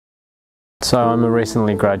So I'm a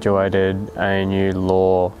recently graduated ANU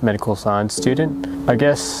Law Medical Science student. I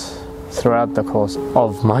guess throughout the course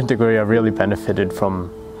of my degree I really benefited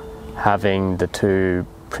from having the two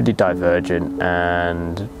pretty divergent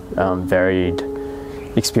and varied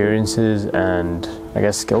experiences and I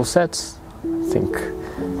guess skill sets. I think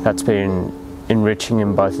that's been enriching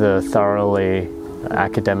in both a thoroughly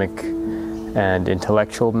academic and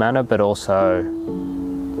intellectual manner, but also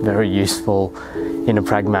very useful in a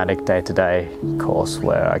pragmatic day-to-day course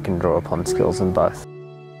where I can draw upon skills in both.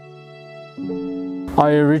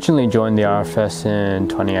 I originally joined the RFS in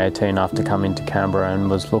 2018 after coming to Canberra and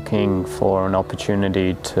was looking for an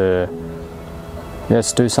opportunity to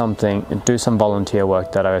do some volunteer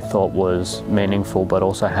work that I thought was meaningful but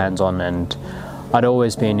also hands-on, and I'd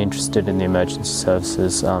always been interested in the emergency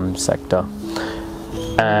services sector.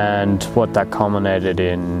 And what that culminated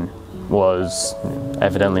in was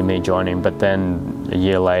evidently me joining, but then a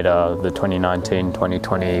year later, the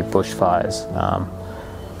 2019-2020 bushfires.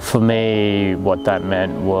 For me, what that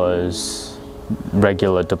meant was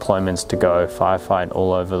regular deployments to go firefight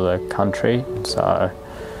all over the country. So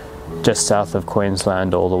just south of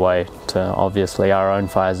Queensland all the way to obviously our own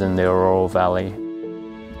fires in the Aurora Valley.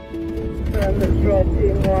 That's right,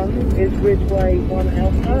 Team 1 is Ridgeway 1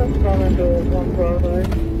 Alpha, front and door 1 Bravo.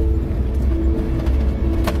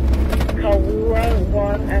 Kawura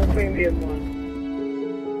 1 and Queanbeyan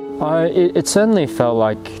 1. It certainly felt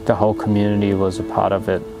like the whole community was a part of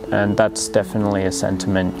it, and that's definitely a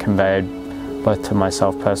sentiment conveyed both to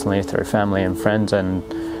myself personally through family and friends and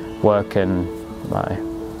work and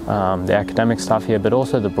the academic staff here, but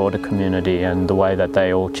also the broader community and the way that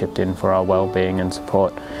they all chipped in for our well-being and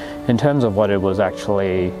support. In terms of what it was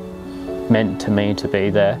actually meant to me to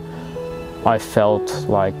be there, I felt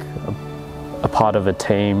like a part of a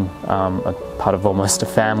team, a part of almost a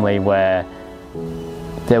family, where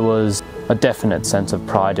there was a definite sense of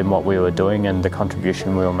pride in what we were doing and the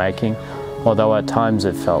contribution we were making, although at times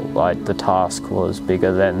it felt like the task was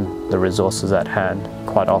bigger than the resources at hand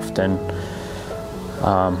quite often.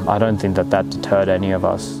 I don't think that deterred any of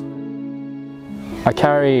us. I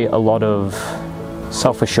carry a lot of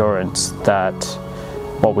self-assurance that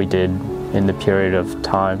what we did in the period of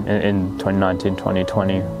time in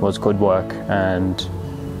 2019-2020 was good work and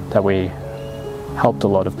that we helped a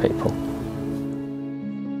lot of people.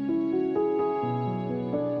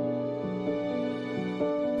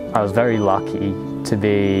 I was very lucky to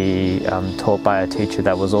be taught by a teacher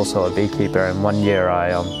that was also a beekeeper, and one year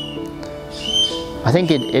I think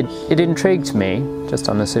it intrigued me just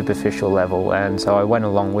on a superficial level, and so I went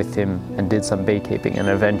along with him and did some beekeeping and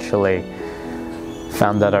eventually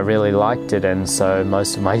found that I really liked it, and so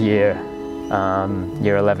most of my year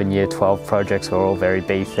 11, year 12 projects were all very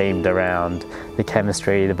bee themed around the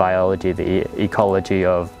chemistry, the biology, the ecology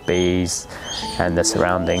of bees and the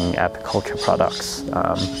surrounding apiculture products.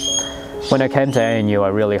 When I came to ANU, I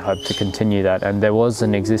really hoped to continue that, and there was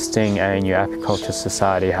an existing ANU Apiculture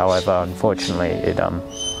Society. However, unfortunately, it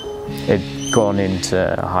gone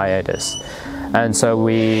into hiatus. And so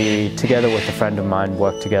we, together with a friend of mine,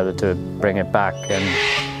 worked together to bring it back. And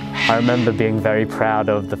I remember being very proud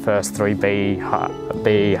of the first 3 bee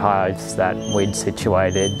hives that we'd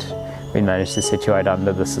managed to situate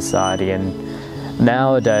under the society. And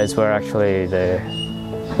nowadays,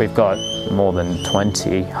 we've got more than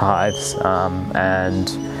 20 hives, and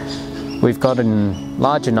we've gotten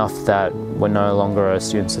large enough that we're no longer a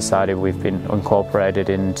student society. We've been incorporated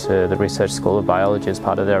into the Research School of Biology as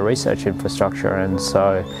part of their research infrastructure, and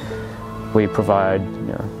so we provide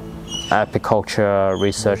apiculture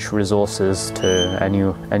research resources to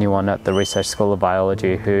anyone at the Research School of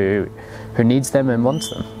Biology who needs them and wants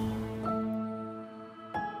them.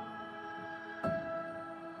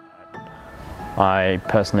 I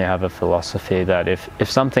personally have a philosophy that if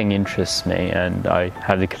something interests me and I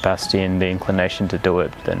have the capacity and the inclination to do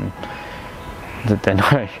it, then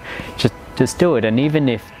I just do it. And even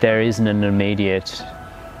if there isn't an immediate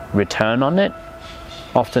return on it,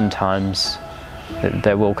 oftentimes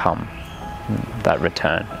there will come that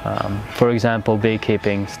return. For example,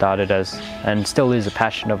 beekeeping started as, and still is, a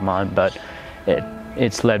passion of mine, but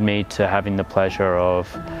it's led me to having the pleasure of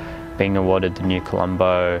being awarded the New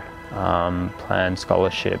Colombo Plan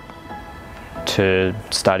Scholarship to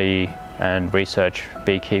study and research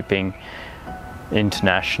beekeeping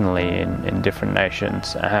internationally in different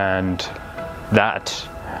nations, and that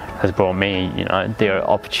has brought me the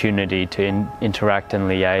opportunity to interact and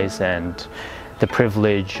liaise, and the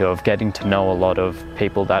privilege of getting to know a lot of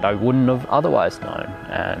people that I wouldn't have otherwise known.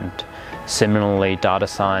 And similarly, data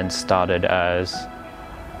science started as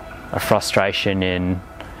a frustration in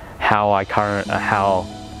how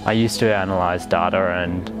I used to analyse data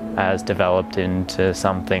and has developed into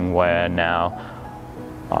something where now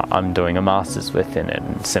I'm doing a master's within it.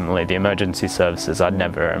 And similarly, the emergency services, I'd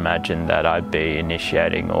never imagined that I'd be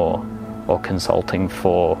initiating or consulting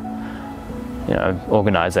for, you know,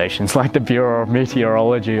 organisations like the Bureau of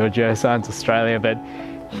Meteorology or Geoscience Australia, but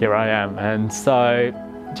here I am. And so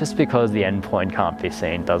just because the end point can't be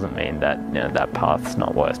seen doesn't mean that, you know, that path's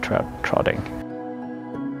not worth trotting.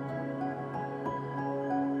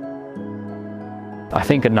 I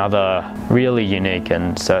think another really unique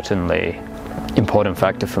and certainly important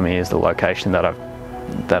factor for me is the location that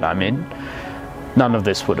I'm in. None of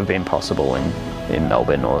this would have been possible in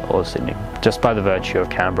Melbourne or Sydney, just by the virtue of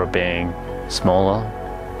Canberra being smaller,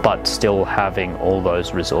 but still having all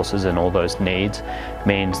those resources and all those needs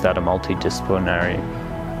means that a multidisciplinary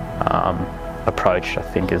approach, I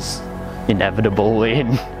think, is inevitable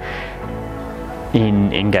in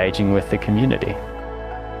engaging with the community.